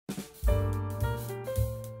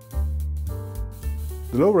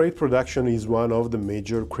The low rate production is one of the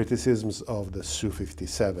major criticisms of the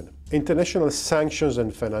Su-57. International sanctions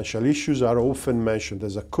and financial issues are often mentioned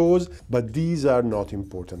as a cause, but these are not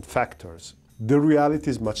important factors. The reality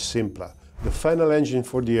is much simpler. The final engine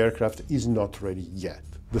for the aircraft is not ready yet.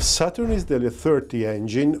 The Saturn SW30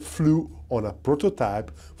 engine flew on a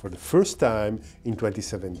prototype for the first time in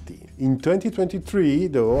 2017. In 2023,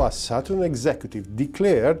 though, a Saturn executive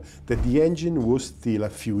declared that the engine was still a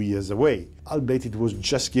few years away, albeit it was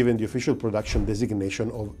just given the official production designation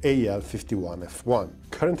of AL-51F1.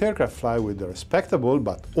 Current aircraft fly with the respectable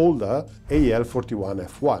but older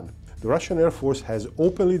AL-41F1. The Russian Air Force has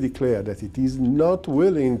openly declared that it is not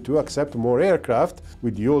willing to accept more aircraft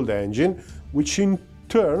with the old engine, which in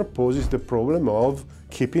turn poses the problem of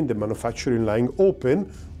keeping the manufacturing line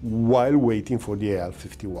open while waiting for the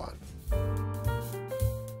AL-51.